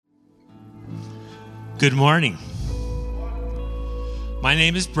Good morning. My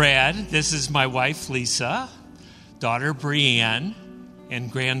name is Brad. This is my wife, Lisa, daughter, Brianne,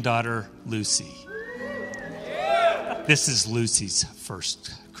 and granddaughter, Lucy. This is Lucy's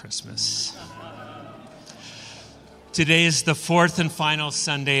first Christmas. Today is the fourth and final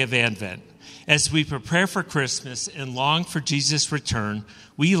Sunday of Advent. As we prepare for Christmas and long for Jesus' return,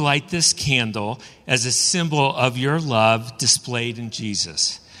 we light this candle as a symbol of your love displayed in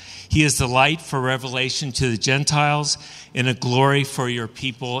Jesus. He is the light for revelation to the Gentiles and a glory for your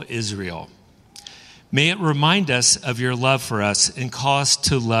people, Israel. May it remind us of your love for us and call us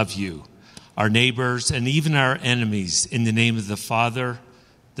to love you, our neighbors, and even our enemies, in the name of the Father,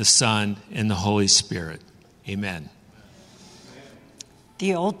 the Son, and the Holy Spirit. Amen.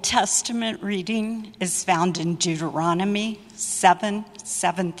 The Old Testament reading is found in Deuteronomy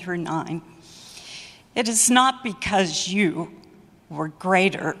 7:7-9. It is not because you were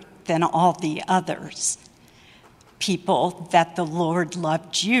greater than all the others people that the Lord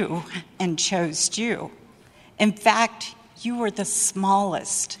loved you and chose you. In fact, you were the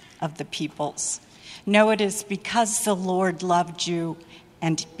smallest of the peoples. No, it is because the Lord loved you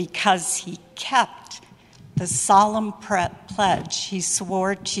and because he kept the solemn pledge he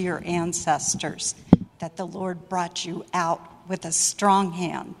swore to your ancestors that the Lord brought you out with a strong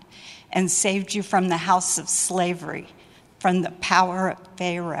hand and saved you from the house of slavery, from the power of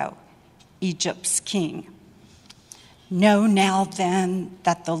Pharaoh, Egypt's king. Know now then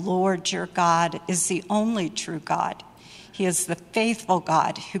that the Lord your God is the only true God. He is the faithful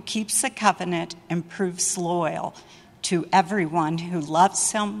God who keeps the covenant and proves loyal to everyone who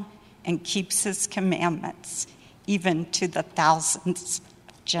loves him and keeps his commandments, even to the thousands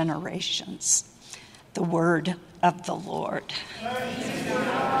of generations. The word of the Lord.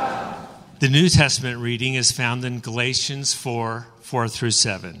 The New Testament reading is found in Galatians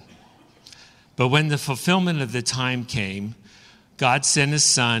 4:4-7. But when the fulfillment of the time came, God sent his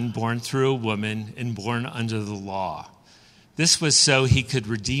Son, born through a woman and born under the law. This was so he could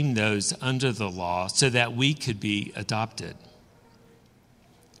redeem those under the law, so that we could be adopted.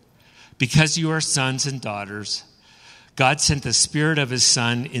 Because you are sons and daughters, God sent the Spirit of his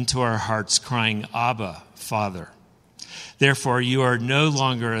Son into our hearts, crying, Abba, Father. Therefore, you are no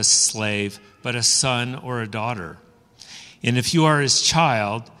longer a slave, but a son or a daughter. And if you are his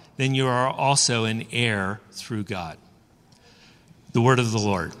child, then you are also an heir through God. The word of the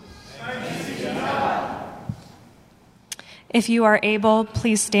Lord. If you are able,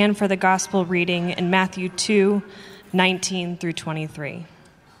 please stand for the gospel reading in Matthew 2:19-23.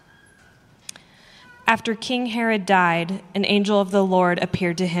 After King Herod died, an angel of the Lord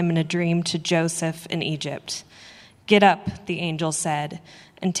appeared to him in a dream to Joseph in Egypt. Get up, the angel said,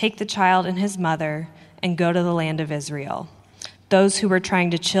 and take the child and his mother and go to the land of Israel. Those who were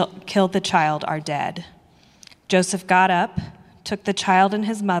trying to kill the child are dead. Joseph got up, took the child and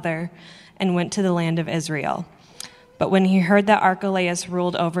his mother, and went to the land of Israel. But when he heard that Archelaus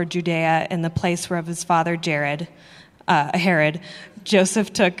ruled over Judea in the place where of his father Herod, Joseph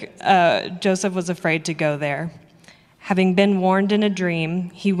was afraid to go there. Having been warned in a dream,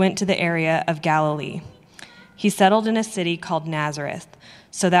 he went to the area of Galilee. He settled in a city called Nazareth,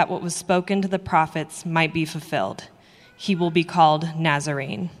 so that what was spoken to the prophets might be fulfilled. He will be called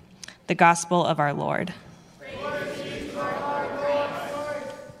Nazarene. The gospel of our Lord.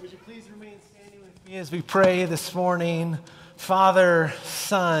 Would you please remain standing with me as we pray this morning? Father,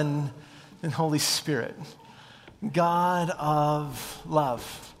 Son, and Holy Spirit, God of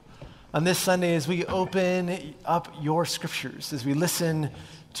love. On this Sunday, as we open up your scriptures, as we listen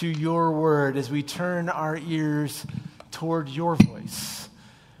to your word, as we turn our ears toward your voice,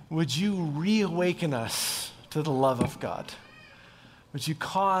 would you reawaken us to the love of God? Would you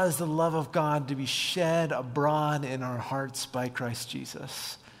cause the love of God to be shed abroad in our hearts by Christ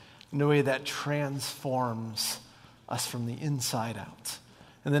Jesus in a way that transforms us from the inside out?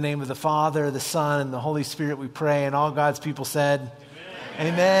 In the name of the Father, the Son, and the Holy Spirit we pray, and all God's people said, Amen.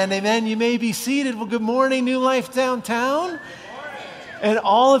 Amen. Amen. You may be seated. Well, good morning, New Life Downtown. And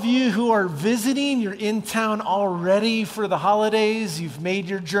all of you who are visiting, you're in town already for the holidays. You've made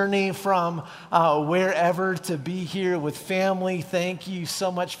your journey from wherever to be here with family. Thank you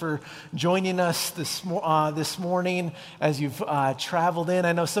so much for joining us this morning as you've traveled in.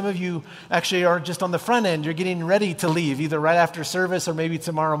 I know some of you actually are just on the front end. You're getting ready to leave, either right after service or maybe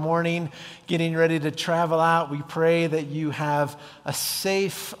tomorrow morning, getting ready to travel out. We pray that you have a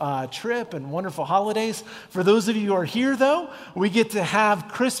safe trip and wonderful holidays. For those of you who are here, though, we get to have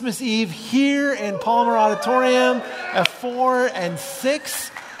Christmas Eve here in Palmer Auditorium at 4 and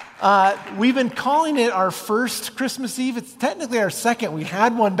 6. We've been calling it our first Christmas Eve. It's technically our second. We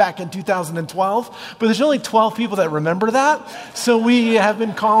had one back in 2012, but there's only 12 people that remember that. So we have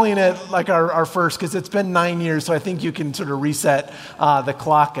been calling it like our first because it's been 9 years. So I think you can sort of reset the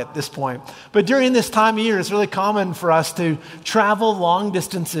clock at this point. But during this time of year, it's really common for us to travel long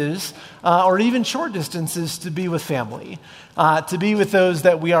distances or even short distances to be with family. To be with those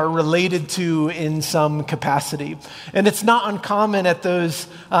that we are related to in some capacity. And it's not uncommon at those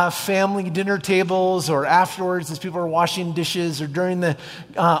family dinner tables or afterwards as people are washing dishes or during the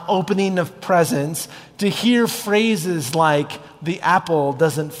opening of presents to hear phrases like, the apple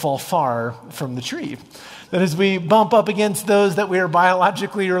doesn't fall far from the tree. That as we bump up against those that we are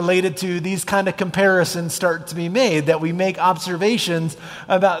biologically related to, these kind of comparisons start to be made, that we make observations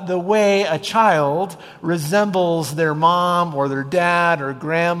about the way a child resembles their mom or their dad or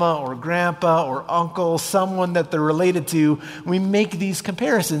grandma or grandpa or uncle, someone that they're related to. We make these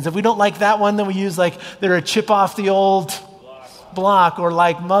comparisons. If we don't like that one, then we use like they're a chip off the old block, or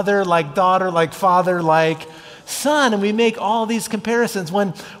like mother, like daughter, like father, like son, and we make all these comparisons.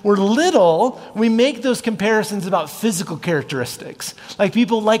 When we're little, we make those comparisons about physical characteristics. Like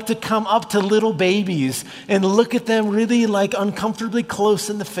people like to come up to little babies and look at them really like uncomfortably close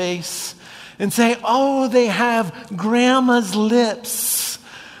in the face and say, oh, they have grandma's lips,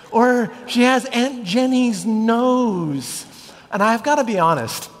 or she has Aunt Jenny's nose. And I've got to be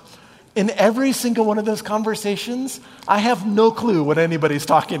honest, in every single one of those conversations, I have no clue what anybody's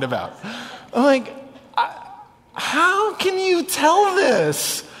talking about. I'm like, how can you tell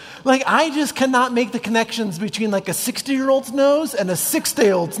this? Like, I just cannot make the connections between like a 60-year-old's nose and a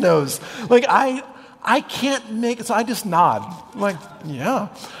 6-day-old's nose. Like, I can't make it, so I just nod. I'm like, yeah.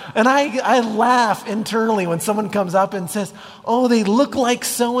 And I laugh internally when someone comes up and says, oh, they look like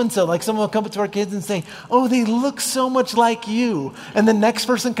so-and-so. Like someone will come up to our kids and say, oh, they look so much like you. And the next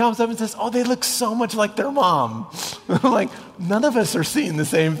person comes up and says, oh, they look so much like their mom. Like, none of us are seeing the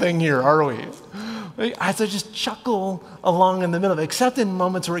same thing here, are we? I just chuckle along in the middle of it, except in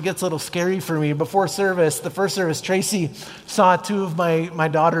moments where it gets a little scary for me. Before service, the first service, Tracy saw two of my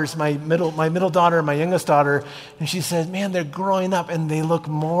daughters, my middle daughter and my youngest daughter, and she said, man, they're growing up and they look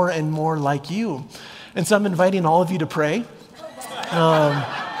more and more like you. And so I'm inviting all of you to pray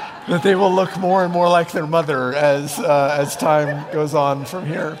that they will look more and more like their mother as time goes on from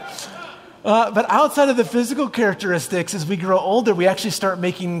here. But outside of the physical characteristics, as we grow older, we actually start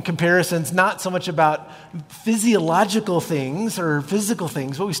making comparisons, not so much about physiological things or physical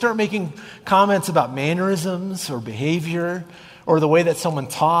things, but we start making comments about mannerisms or behavior, or the way that someone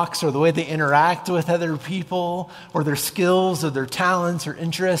talks, or the way they interact with other people, or their skills, or their talents, or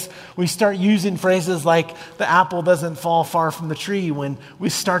interests. We start using phrases like, the apple doesn't fall far from the tree, when we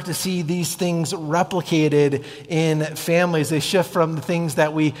start to see these things replicated in families. They shift from the things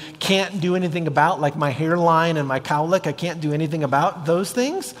that we can't do anything about, like my hairline and my cowlick, I can't do anything about those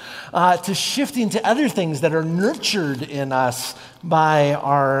things, to shifting to other things that are nurtured in us by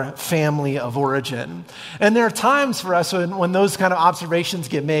our family of origin. And there are times for us when those kind of observations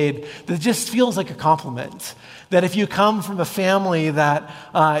get made that just feels like a compliment. That if you come from a family that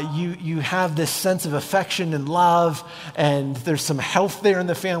you have this sense of affection and love, and there's some health there in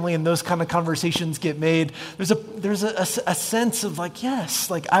the family, and those kind of conversations get made, there's a sense of like, yes,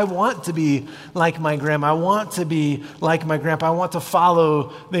 like I want to be like my grandma, I want to be like my grandpa, I want to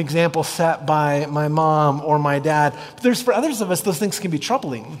follow the example set by my mom or my dad. But for others of us, those things can be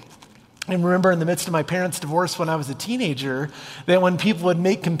troubling. I remember in the midst of my parents' divorce when I was a teenager, that when people would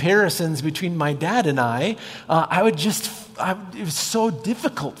make comparisons between my dad and I it was so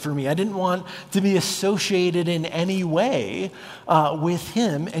difficult for me. I didn't want to be associated in any way with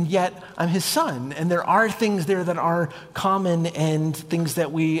him, and yet I'm his son. And there are things there that are common and things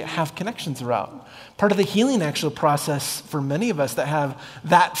that we have connections around. Part of the healing actual process for many of us that have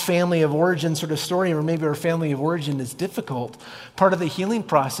that family of origin sort of story, or maybe our family of origin is difficult, part of the healing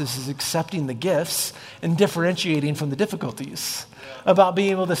process is accepting the gifts and differentiating from the difficulties. About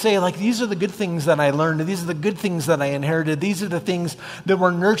being able to say, like, these are the good things that I learned, these are the good things that I inherited, these are the things that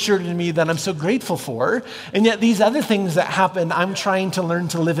were nurtured in me that I'm so grateful for, and yet these other things that happen, I'm trying to learn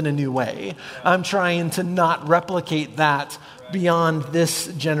to live in a new way. I'm trying to not replicate that beyond this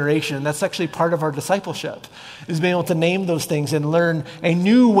generation. That's actually part of our discipleship, is being able to name those things and learn a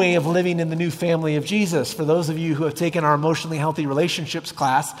new way of living in the new family of Jesus. For those of you who have taken our emotionally healthy relationships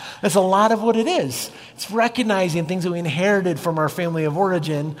class, that's a lot of what it is. It's recognizing things that we inherited from our family of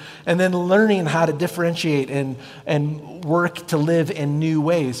origin, and then learning how to differentiate and work to live in new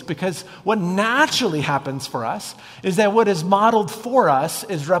ways. Because what naturally happens for us is that what is modeled for us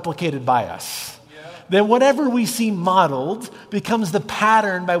is replicated by us. That whatever we see modeled becomes the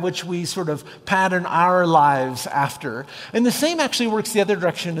pattern by which we sort of pattern our lives after. And the same actually works the other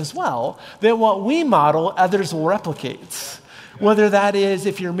direction as well, that what we model, others will replicate. Whether that is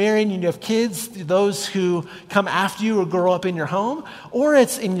if you're married and you have kids, those who come after you or grow up in your home, or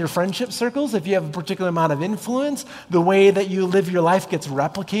it's in your friendship circles, if you have a particular amount of influence, the way that you live your life gets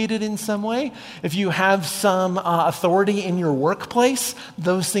replicated in some way. If you have some authority in your workplace,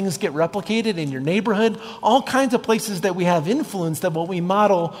 those things get replicated in your neighborhood. All kinds of places that we have influence, that what we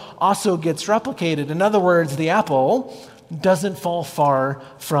model also gets replicated. In other words, the apple doesn't fall far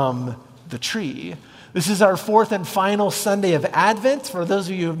from the tree. This is our fourth and final Sunday of Advent. For those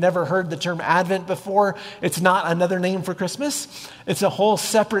of you who have never heard the term Advent before, it's not another name for Christmas. It's a whole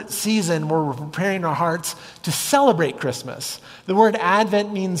separate season where we're preparing our hearts to celebrate Christmas. The word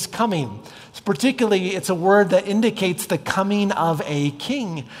Advent means coming. Particularly, it's a word that indicates the coming of a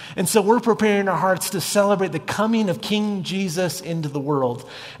king. And so we're preparing our hearts to celebrate the coming of King Jesus into the world.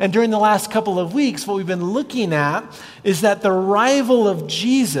 And during the last couple of weeks, what we've been looking at is that the arrival of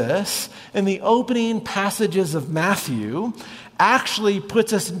Jesus in the opening passages of Matthew actually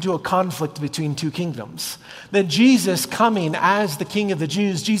puts us into a conflict between two kingdoms. That Jesus coming as the King of the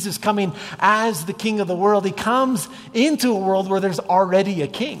Jews, Jesus coming as the King of the world, he comes into a world where there's already a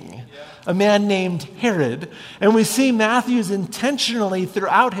king. A man named Herod. And we see Matthew's intentionally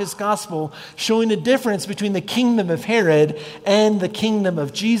throughout his gospel showing a difference between the kingdom of Herod and the kingdom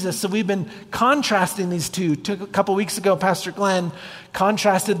of Jesus. So we've been contrasting these two. A couple weeks ago, Pastor Glenn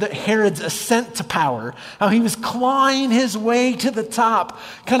contrasted Herod's ascent to power, how he was clawing his way to the top,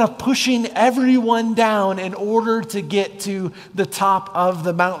 kind of pushing everyone down in order to get to the top of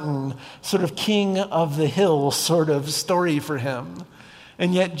the mountain, sort of king of the hill sort of story for him.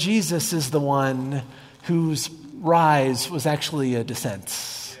 And yet Jesus is the one whose rise was actually a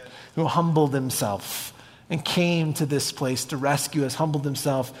descent, who humbled himself and came to this place to rescue us, humbled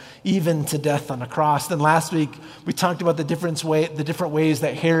himself even to death on a cross. Then last week, we talked about the different ways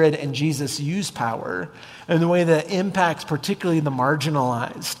that Herod and Jesus use power, and the way that impacts particularly the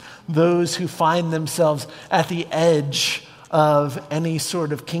marginalized, those who find themselves at the edge of any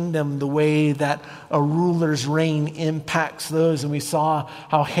sort of kingdom, the way that a ruler's reign impacts those. And we saw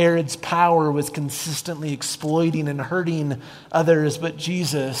how Herod's power was consistently exploiting and hurting others, but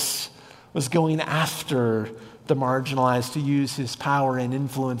Jesus was going after the marginalized to use his power and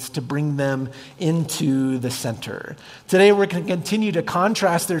influence to bring them into the center. Today we're going to continue to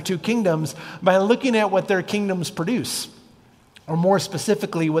contrast their two kingdoms by looking at what their kingdoms produce, or more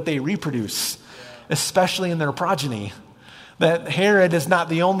specifically, what they reproduce, especially in their progeny. That Herod is not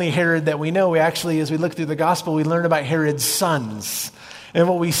the only Herod that we know. We actually, as we look through the gospel, we learn about Herod's sons. And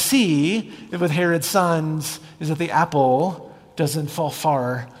what we see with Herod's sons is that the apple doesn't fall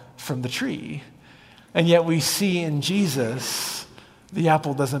far from the tree. And yet we see in Jesus, the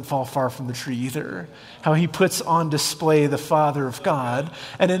apple doesn't fall far from the tree either. How he puts on display the Father of God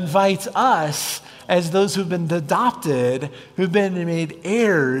and invites us as those who've been adopted, who've been made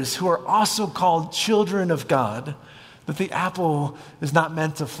heirs, who are also called children of God, that the apple is not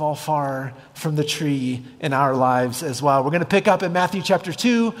meant to fall far from the tree in our lives as well. We're going to pick up in Matthew chapter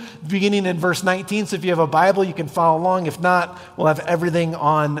 2, beginning in verse 19. So if you have a Bible, you can follow along. If not, we'll have everything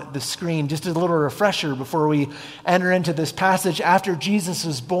on the screen. Just a little refresher before we enter into this passage. After Jesus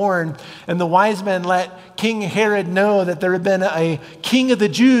was born and the wise men let King Herod know that there had been a king of the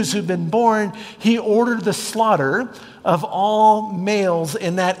Jews who'd been born, he ordered the slaughter of all males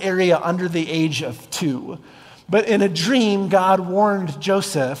in that area under the age of 2. But in a dream, God warned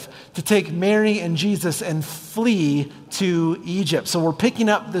Joseph to take Mary and Jesus and flee to Egypt. So we're picking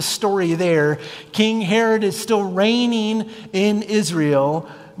up the story there. King Herod is still reigning in Israel.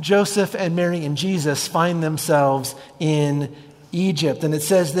 Joseph and Mary and Jesus find themselves in Egypt. And it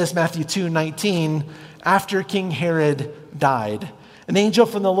says this, Matthew 2:19, after King Herod died, an angel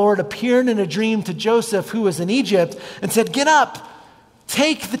from the Lord appeared in a dream to Joseph, who was in Egypt, and said, "Get up,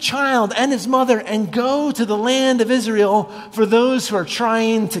 take the child and his mother and go to the land of Israel, for those who are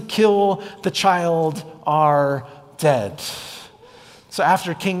trying to kill the child are dead." So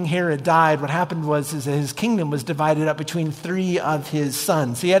after King Herod died, what happened was that his kingdom was divided up between 3 of his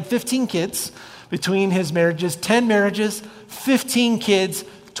sons. He had 15 kids between his marriages, 10 marriages, 15 kids,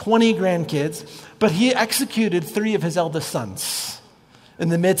 20 grandkids, but he executed 3 of his eldest sons in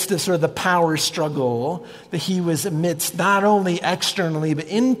the midst of sort of the power struggle that he was amidst, not only externally, but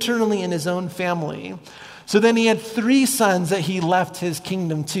internally in his own family. So then he had 3 sons that he left his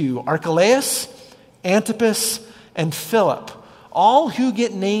kingdom to, Archelaus, Antipas, and Philip, all who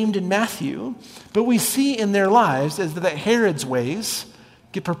get named in Matthew. But we see in their lives is that Herod's ways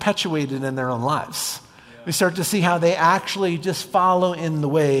get perpetuated in their own lives. We start to see how they actually just follow in the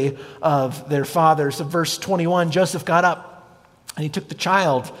way of their father. So verse 21, Joseph got up and he took the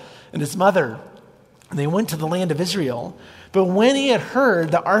child and his mother, and they went to the land of Israel. But when he had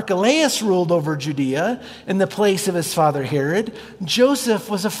heard that Archelaus ruled over Judea in the place of his father Herod, Joseph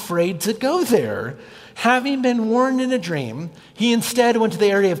was afraid to go there. Having been warned in a dream, he instead went to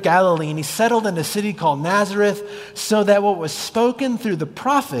the area of Galilee, and he settled in a city called Nazareth, so that what was spoken through the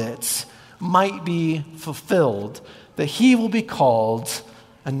prophets might be fulfilled, that he will be called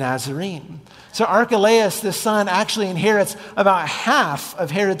a Nazarene. So Archelaus, the son, actually inherits about half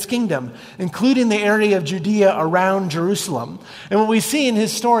of Herod's kingdom, including the area of Judea around Jerusalem. And what we see in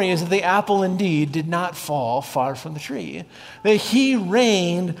his story is that the apple indeed did not fall far from the tree, that he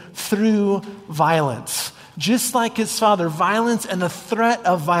reigned through violence. Just like his father, violence and the threat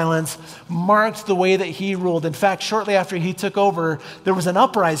of violence marked the way that he ruled. In fact, shortly after he took over, there was an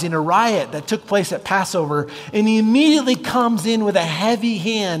uprising, a riot that took place at Passover, and he immediately comes in with a heavy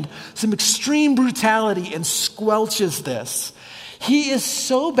hand, some extreme brutality, and squelches this. He is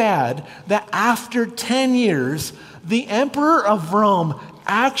so bad that after 10 years, the emperor of Rome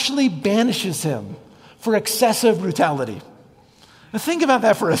actually banishes him for excessive brutality. Now think about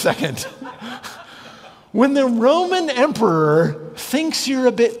that for a second. When the Roman emperor thinks you're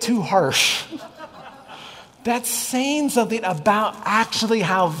a bit too harsh, that's saying something about actually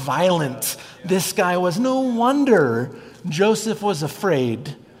how violent this guy was. No wonder Joseph was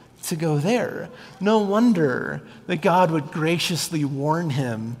afraid to go there. No wonder that God would graciously warn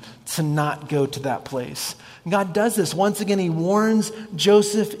him to not go to that place. God does this. Once again, he warns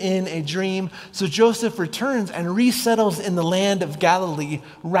Joseph in a dream. So Joseph returns and resettles in the land of Galilee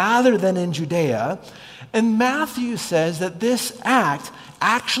rather than in Judea. And Matthew says that this act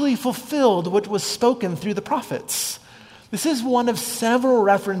actually fulfilled what was spoken through the prophets. This is one of several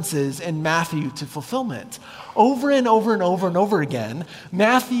references in Matthew to fulfillment. Over and over and over and over again,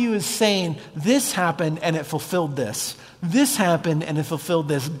 Matthew is saying, this happened and it fulfilled this. This happened and it fulfilled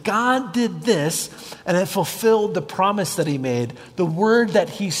this. God did this and it fulfilled the promise that he made, the word that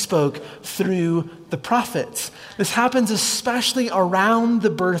he spoke through the prophets. This happens especially around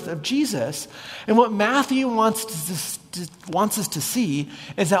the birth of Jesus. And what Matthew wants us to see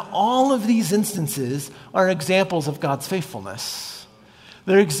is that all of these instances are examples of God's faithfulness.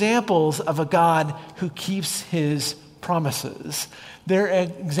 They're examples of a God who keeps his promises. They're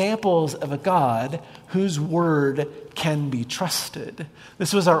examples of a God whose word can be trusted.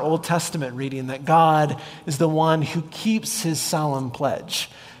 This was our Old Testament reading, that God is the one who keeps his solemn pledge,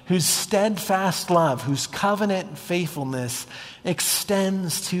 whose steadfast love, whose covenant faithfulness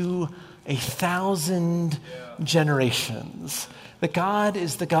extends to 1,000 generations. That God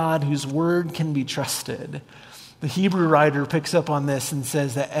is the God whose word can be trusted. The Hebrew writer picks up on this and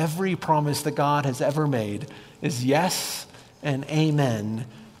says that every promise that God has ever made is yes and amen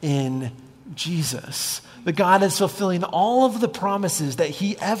in Jesus. That God is fulfilling all of the promises that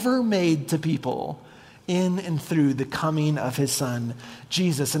he ever made to people in and through the coming of his son,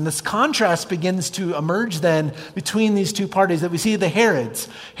 Jesus. And this contrast begins to emerge then between these two parties that we see the Herods,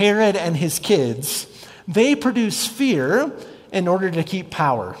 Herod and his kids. They produce fear in order to keep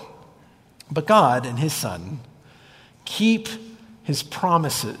power. But God and his son keep his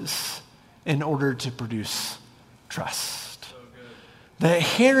promises in order to produce trust. That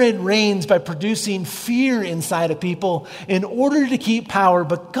Herod reigns by producing fear inside of people in order to keep power,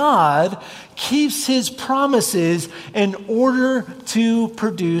 but God keeps his promises in order to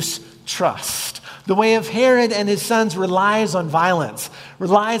produce trust. The way of Herod and his sons relies on violence,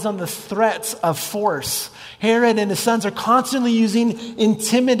 relies on the threats of force. Herod and his sons are constantly using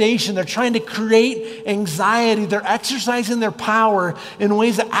intimidation. They're trying to create anxiety. They're exercising their power in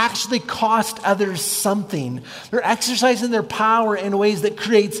ways that actually cost others something. They're exercising their power in ways that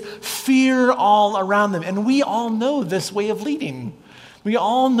creates fear all around them. And we all know this way of leading. We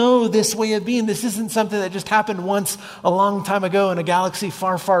all know this way of being. This isn't something that just happened once a long time ago in a galaxy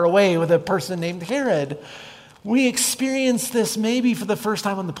far, far away with a person named Herod. We experience this maybe for the first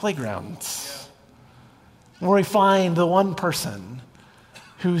time on the playgrounds, where we find the one person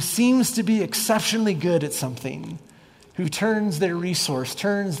who seems to be exceptionally good at something, who turns their resource,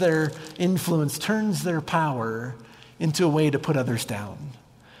 turns their influence, turns their power into a way to put others down.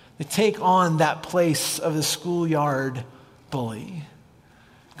 They take on that place of the schoolyard bully,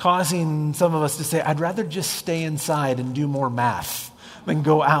 causing some of us to say, I'd rather just stay inside and do more math than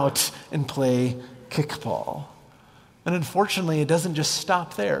go out and play kickball. And unfortunately, it doesn't just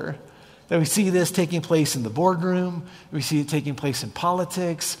stop there. That we see this taking place in the boardroom, we see it taking place in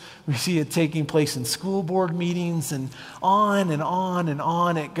politics, we see it taking place in school board meetings, and on and on and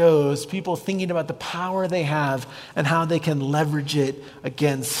on it goes. People thinking about the power they have and how they can leverage it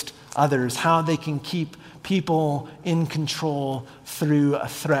against others, how they can keep people in control through a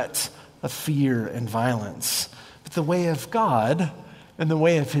threat of fear and violence. But the way of God and the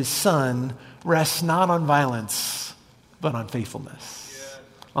way of his Son rests not on violence, but on faithfulness,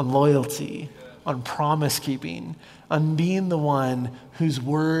 on loyalty, on promise keeping, on being the one whose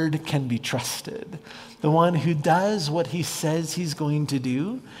word can be trusted, the one who does what he says he's going to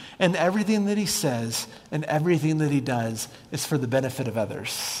do, and everything that he says and everything that he does is for the benefit of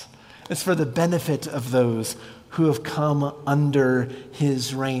others. It's for the benefit of those who have come under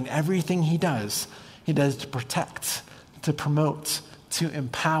his reign. Everything he does to protect, to promote, to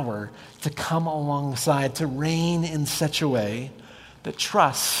empower, to come alongside, to reign in such a way that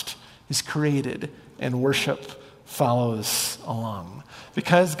trust is created and worship follows along.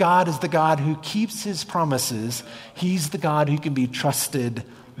 Because God is the God who keeps his promises, he's the God who can be trusted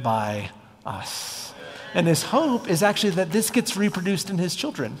by us. And his hope is actually that this gets reproduced in his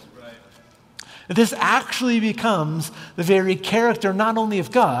children. That this actually becomes the very character not only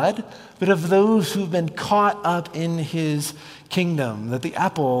of God, but of those who've been caught up in his kingdom, that the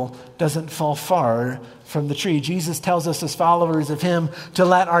apple doesn't fall far from the tree. Jesus tells us as followers of him to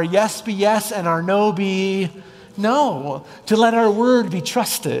let our yes be yes and our no be no, to let our word be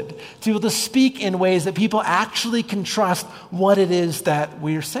trusted, to be able to speak in ways that people actually can trust what it is that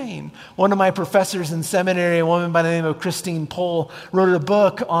we're saying. One of my professors in seminary, a woman by the name of Christine Pohl, wrote a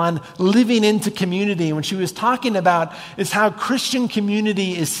book on living into community. And what she was talking about is how Christian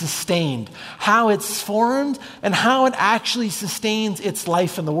community is sustained, how it's formed, and how it actually sustains its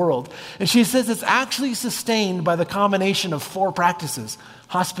life in the world. And she says it's actually sustained by the combination of 4 practices: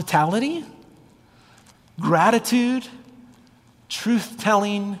 hospitality, gratitude,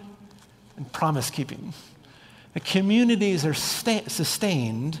 truth-telling, and promise-keeping. The communities are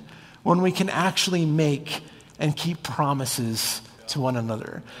sustained when we can actually make and keep promises to one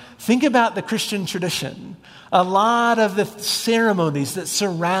another. Think about the Christian tradition. A lot of the ceremonies that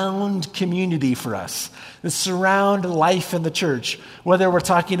surround community for us, that surround life in the church, whether we're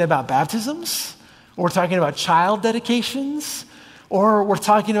talking about baptisms, or we're talking about child dedications, or we're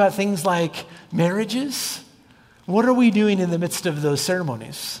talking about things like marriages. What are we doing in the midst of those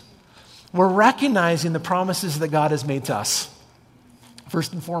ceremonies? We're recognizing the promises that God has made to us,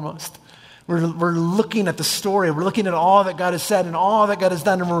 first and foremost. We're looking at the story. We're looking at all that God has said and all that God has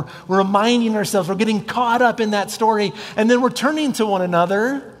done, and we're reminding ourselves, we're getting caught up in that story, and then we're turning to one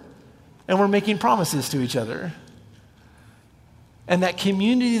another, and we're making promises to each other. And that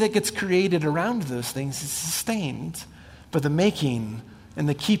community that gets created around those things is sustained by the making and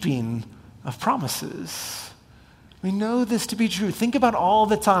the keeping of promises. We know this to be true. Think about all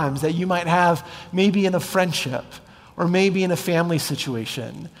the times that you might have, maybe in a friendship, or maybe in a family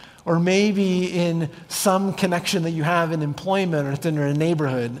situation, or maybe in some connection that you have in employment or in a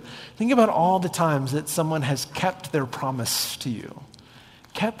neighborhood. Think about all the times that someone has kept their promise to you,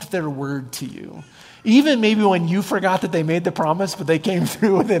 kept their word to you. Even maybe when you forgot that they made the promise, but they came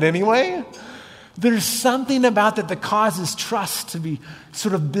through with it anyway. There's something about that causes trust to be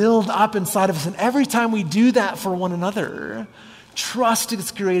sort of build up inside of us. And every time we do that for one another, trust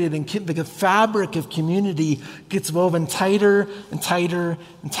gets created and the fabric of community gets woven tighter and tighter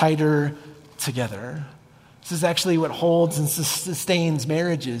and tighter together. This is actually what holds and sustains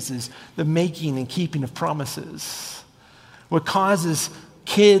marriages, is the making and keeping of promises. What causes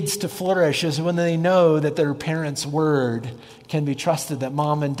kids to flourish is when they know that their parents' word can be trusted, that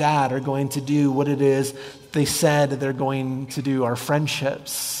mom and dad are going to do what it is they said they're going to do. Our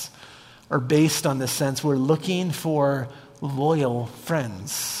friendships are based on this sense. We're looking for loyal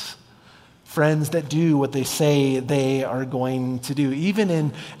friends, friends that do what they say they are going to do. Even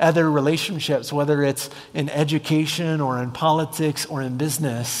in other relationships, whether it's in education or in politics or in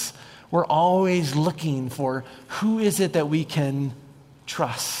business, we're always looking for who is it that we can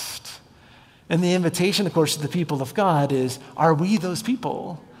trust. And the invitation, of course, to the people of God is, are we those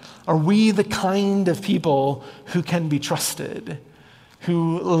people? Are we the kind of people who can be trusted,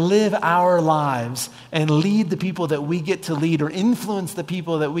 who live our lives and lead the people that we get to lead, or influence the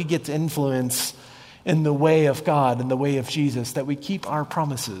people that we get to influence in the way of God, in the way of Jesus, that we keep our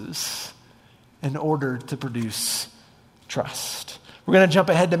promises in order to produce trust? We're going to jump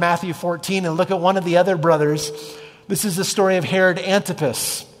ahead to Matthew 14 and look at one of the other brothers. This is the story of Herod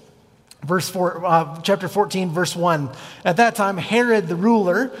Antipas. Chapter 14, verse 1. At that time, Herod the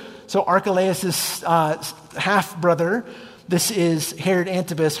ruler, so Archelaus' half-brother, this is Herod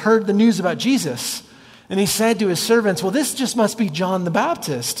Antipas, heard the news about Jesus. And he said to his servants, well, this just must be John the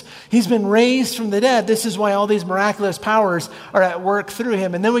Baptist. He's been raised from the dead. This is why all these miraculous powers are at work through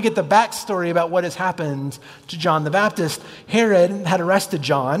him. And then we get the backstory about what has happened to John the Baptist. Herod had arrested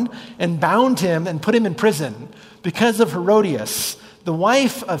John and bound him and put him in prison because of Herodias, the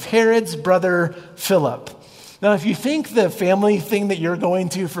wife of Herod's brother Philip. Now, if you think the family thing that you're going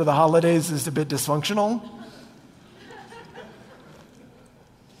to for the holidays is a bit dysfunctional,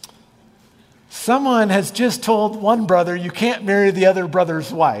 someone has just told one brother, you can't marry the other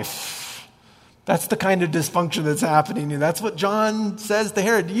brother's wife. That's the kind of dysfunction that's happening. And that's what John says to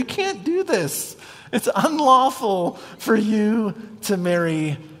Herod. You can't do this. It's unlawful for you to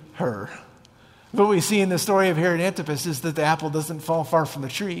marry her. What we see in the story of Herod Antipas is that the apple doesn't fall far from the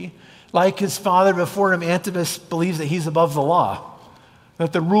tree. Like his father before him, Antipas believes that he's above the law,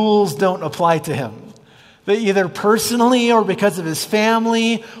 that the rules don't apply to him. That either personally or because of his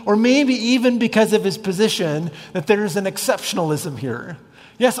family, or maybe even because of his position, that there is an exceptionalism here.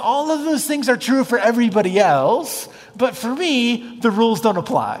 Yes, all of those things are true for everybody else, but for me, the rules don't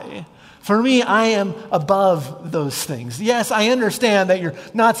apply. For me, I am above those things. Yes, I understand that you're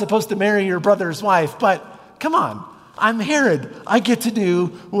not supposed to marry your brother's wife, but come on. I'm Herod. I get to do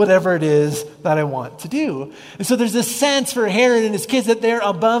whatever it is that I want to do. And so there's this sense for Herod and his kids that they're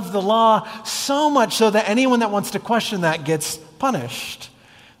above the law, so much so that anyone that wants to question that gets punished.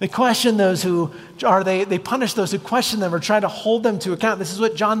 They question those who they punish those who question them or try to hold them to account. This is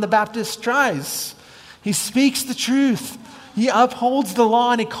what John the Baptist tries. He speaks the truth. He upholds the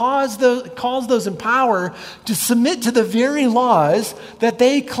law, and he calls those in power to submit to the very laws that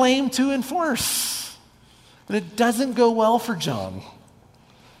they claim to enforce. But it doesn't go well for John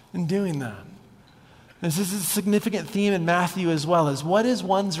in doing that. This is a significant theme in Matthew as well, as what is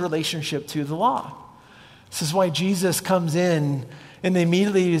one's relationship to the law? This is why Jesus comes in and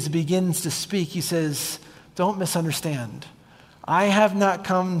immediately as he begins to speak, he says, don't misunderstand. I have not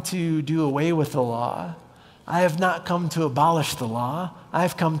come to do away with the law. I have not come to abolish the law. I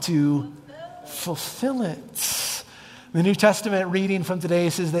have come to fulfill it. The New Testament reading from today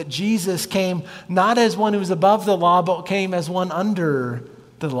says that Jesus came not as one who was above the law, but came as one under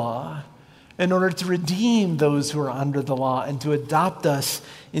the law in order to redeem those who are under the law and to adopt us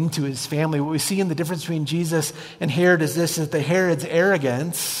into his family. What we see in the difference between Jesus and Herod is this, that Herod's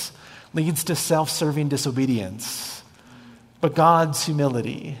arrogance leads to self-serving disobedience. But God's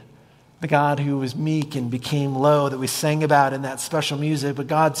humility, the God who was meek and became low that we sang about in that special music, but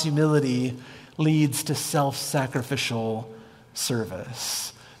God's humility leads to self-sacrificial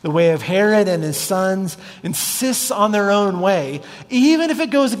service. The way of Herod and his sons insists on their own way, even if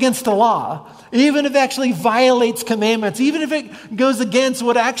it goes against the law, even if it actually violates commandments, even if it goes against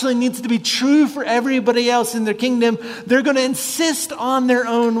what actually needs to be true for everybody else in their kingdom, they're going to insist on their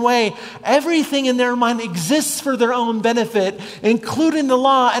own way. Everything in their mind exists for their own benefit, including the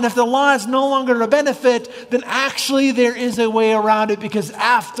law. And if the law is no longer a benefit, then actually there is a way around it, because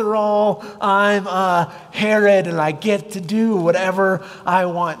after all, I'm a Herod and I get to do whatever I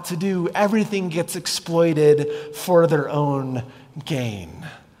want to do. Everything gets exploited for their own gain.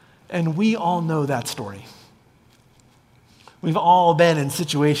 And we all know that story. We've all been in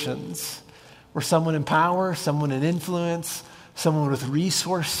situations where someone in power, someone in influence, someone with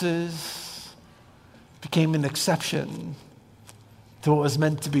resources became an exception to what was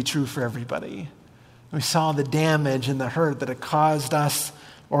meant to be true for everybody. We saw the damage and the hurt that it caused us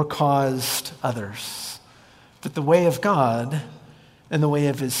or caused others. But the way of God and the way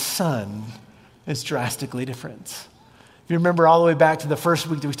of his Son is drastically different. If you remember all the way back to the first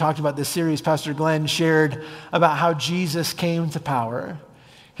week that we talked about this series, Pastor Glenn shared about how Jesus came to power.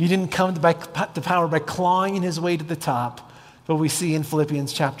 He didn't come to power by clawing his way to the top. What we see in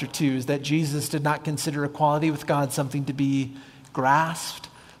Philippians chapter 2 is that Jesus did not consider equality with God something to be grasped,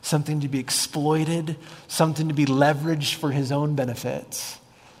 something to be exploited, something to be leveraged for his own benefits.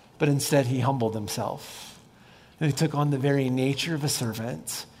 But instead he humbled himself. And he took on the very nature of a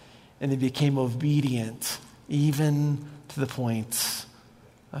servant, and he became obedient even to the point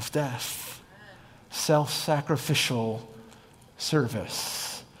of death. Self-sacrificial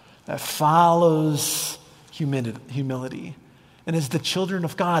service that follows humility. And as the children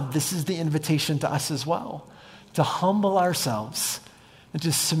of God, this is the invitation to us as well, to humble ourselves and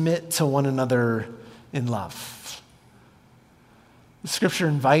to submit to one another in love. The scripture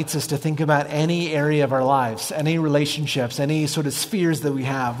invites us to think about any area of our lives, any relationships, any sort of spheres that we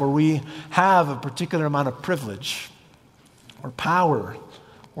have where we have a particular amount of privilege or power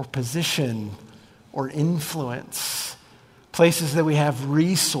or position or influence, places that we have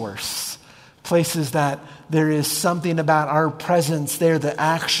resource, places that there is something about our presence there that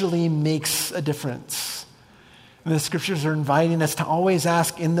actually makes a difference. And the scriptures are inviting us to always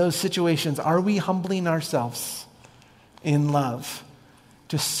ask in those situations, are we humbling ourselves in love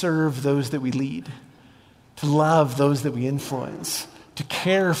to serve those that we lead, to love those that we influence, to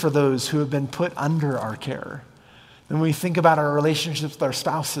care for those who have been put under our care? And when we think about our relationships with our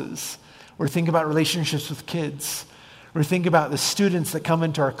spouses, or think about relationships with kids, or think about the students that come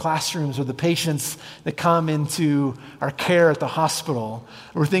into our classrooms, or the patients that come into our care at the hospital,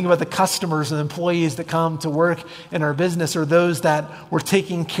 or think about the customers and employees that come to work in our business, or those that we're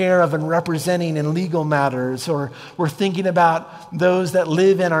taking care of and representing in legal matters, or we're thinking about those that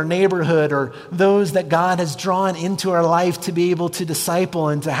live in our neighborhood, or those that God has drawn into our life to be able to disciple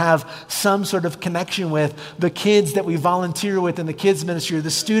and to have some sort of connection with, the kids that we volunteer with in the kids ministry, or the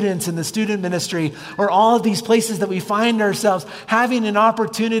students in the student ministry, or all of these places that we find ourselves having an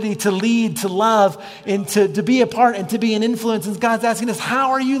opportunity to lead, to love, and to be a part and to be an influence. And God's asking us,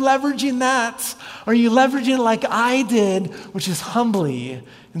 how are you leveraging that? Are you leveraging it like I did, which is humbly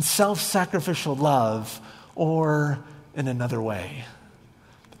in self-sacrificial love, or in another way?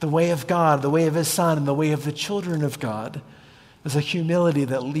 The way of God, the way of his Son, and the way of the children of God is a humility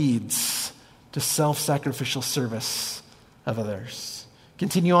that leads to self-sacrificial service of others.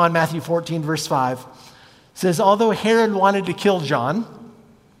 Continue on, Matthew 14, verse 5. Says, although Herod wanted to kill John,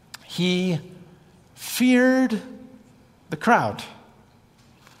 he feared the crowd.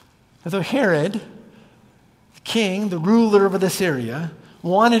 Although Herod, the king, the ruler over this area,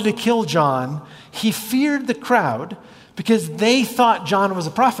 wanted to kill John, he feared the crowd because they thought John was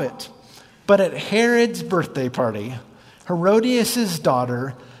a prophet. But at Herod's birthday party, Herodias'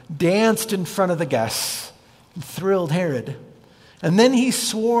 daughter danced in front of the guests and thrilled Herod. And then he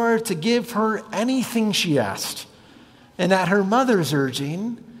swore to give her anything she asked. And at her mother's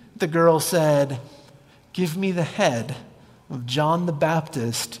urging, the girl said, give me the head of John the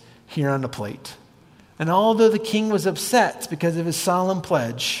Baptist here on a plate. And although the king was upset because of his solemn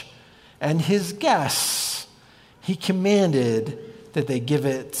pledge and his guests, he commanded that they give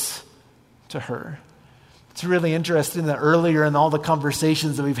it to her. It's really interesting that earlier in all the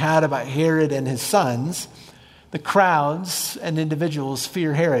conversations that we've had about Herod and his sons, the crowds and individuals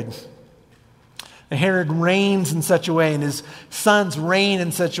fear Herod. Herod reigns in such a way, and his sons reign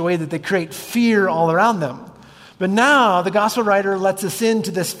in such a way that they create fear all around them. But now the gospel writer lets us into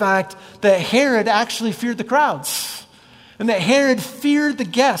this fact that Herod actually feared the crowds, and that Herod feared the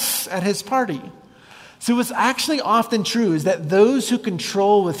guests at his party. So what's actually often true is that those who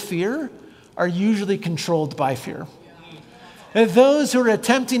control with fear are usually controlled by fear. And those who are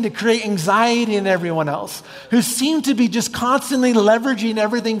attempting to create anxiety in everyone else, who seem to be just constantly leveraging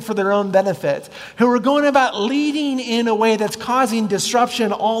everything for their own benefit, who are going about leading in a way that's causing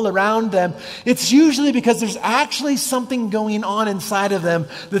disruption all around them, it's usually because there's actually something going on inside of them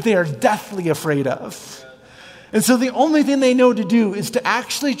that they are deathly afraid of. And so the only thing they know to do is to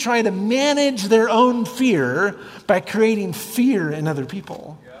actually try to manage their own fear by creating fear in other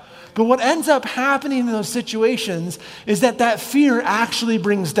people. But what ends up happening in those situations is that fear actually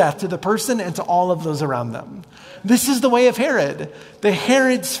brings death to the person and to all of those around them. This is the way of Herod.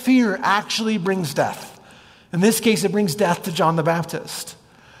 Herod's fear actually brings death. In this case, it brings death to John the Baptist.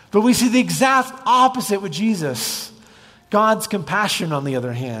 But we see the exact opposite with Jesus. God's compassion, on the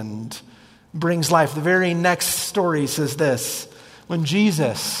other hand, brings life. The very next story says this. When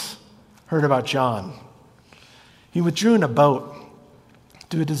Jesus heard about John, he withdrew in a boat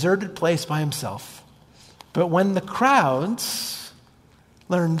to a deserted place by himself. But when the crowds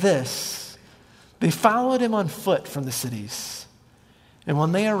learned this, they followed him on foot from the cities. And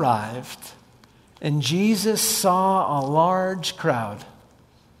when they arrived, and Jesus saw a large crowd,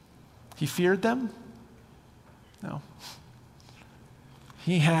 he feared them? No.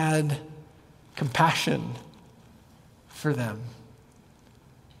 He had compassion for them.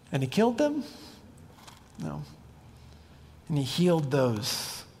 And he killed them? No. And he healed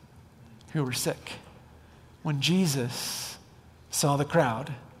those who were sick. When Jesus saw the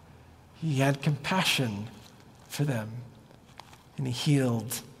crowd, he had compassion for them, and he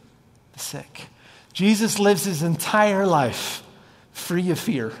healed the sick. Jesus lives his entire life free of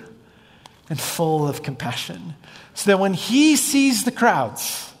fear and full of compassion, so that when he sees the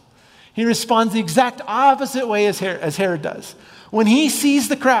crowds, he responds the exact opposite way as Herod does. When he sees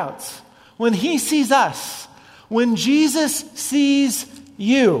the crowds, when he sees us, when Jesus sees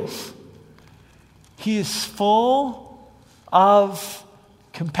you, he is full of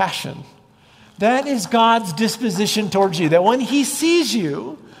compassion. That is God's disposition towards you. That when he sees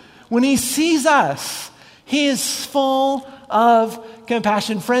you, when he sees us, he is full of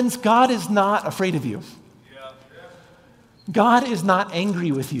compassion. Friends, God is not afraid of you. God is not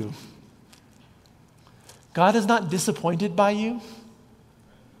angry with you. God is not disappointed by you.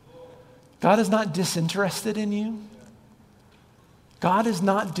 God is not disinterested in you. God is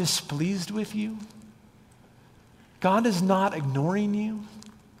not displeased with you. God is not ignoring you.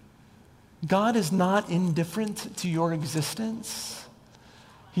 God is not indifferent to your existence.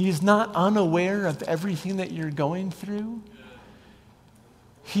 He is not unaware of everything that you're going through.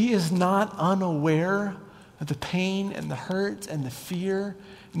 He is not unaware of the pain and the hurt and the fear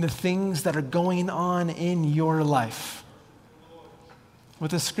and the things that are going on in your life.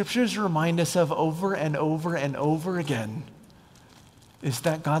 What the scriptures remind us of over and over and over again is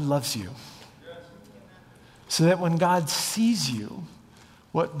that God loves you. So that when God sees you,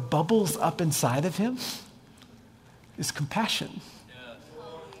 what bubbles up inside of him is compassion.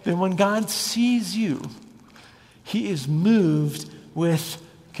 Then when God sees you, he is moved with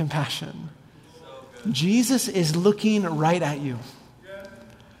compassion. Jesus is looking right at you.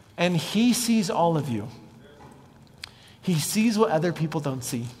 And he sees all of you. He sees what other people don't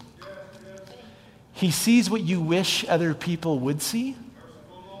see. He sees what you wish other people would see.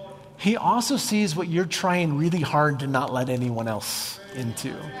 He also sees what you're trying really hard to not let anyone else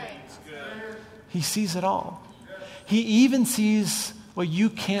into. He sees it all. He even sees what you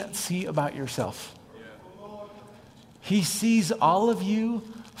can't see about yourself. He sees all of you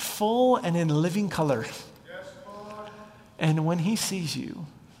full and in living color. And when he sees you,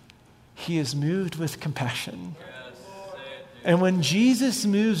 he is moved with compassion. And when Jesus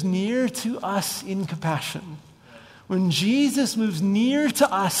moves near to us in compassion, when Jesus moves near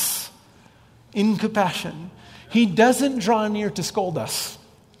to us in compassion, he doesn't draw near to scold us.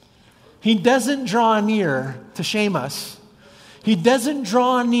 He doesn't draw near to shame us. He doesn't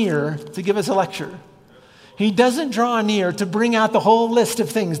draw near to give us a lecture. He doesn't draw near to bring out the whole list of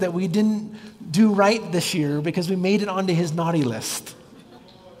things that we didn't do right this year because we made it onto his naughty list.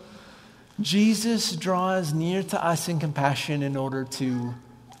 Jesus draws near to us in compassion in order to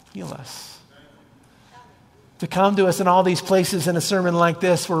heal us. To come to us in all these places in a sermon like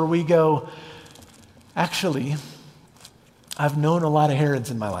this where we go, actually, I've known a lot of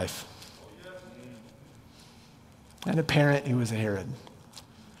Herods in my life. I had a parent who was a Herod.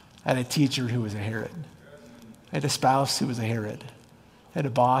 I had a teacher who was a Herod. I had a spouse who was a Herod. I had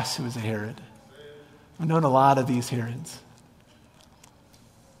a boss who was a Herod. I've known a lot of these Herods.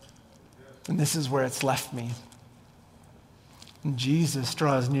 And this is where it's left me. And Jesus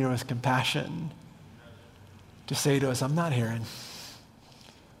draws near with compassion to say to us, I'm not Herod.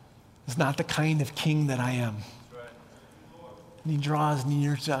 It's not the kind of king that I am. And he draws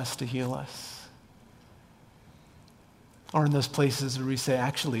near to us to heal us. Or in those places where we say,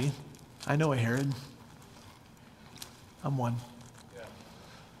 actually, I know a Herod. I'm one.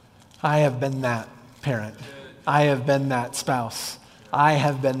 I have been that parent. I have been that spouse. I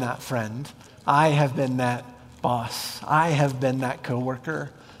have been that friend. I have been that boss. I have been that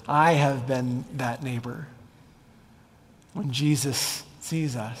coworker. I have been that neighbor. When Jesus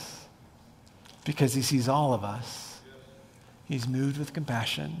sees us, because he sees all of us, he's moved with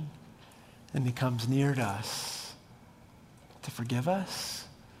compassion, and he comes near to us to forgive us,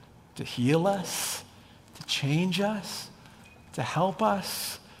 to heal us, to change us, to help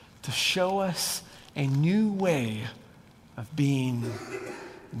us, to show us a new way of being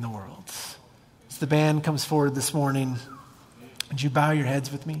in the world. As the band comes forward this morning, would you bow your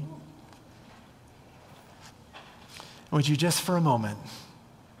heads with me? Would you just for a moment,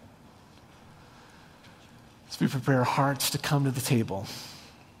 as we prepare our hearts to come to the table,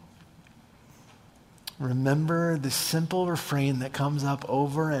 remember the simple refrain that comes up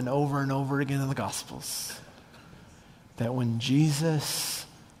over and over and over again in the Gospels, that when Jesus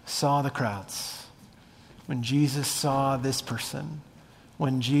saw the crowds, when Jesus saw this person,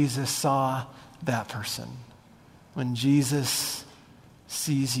 when Jesus saw that person, when Jesus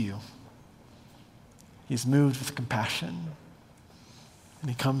sees you, he's moved with compassion, and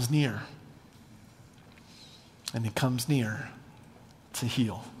he comes near, and he comes near to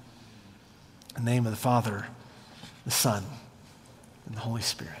heal. In the name of the Father, the Son, and the Holy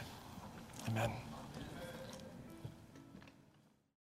Spirit. Amen.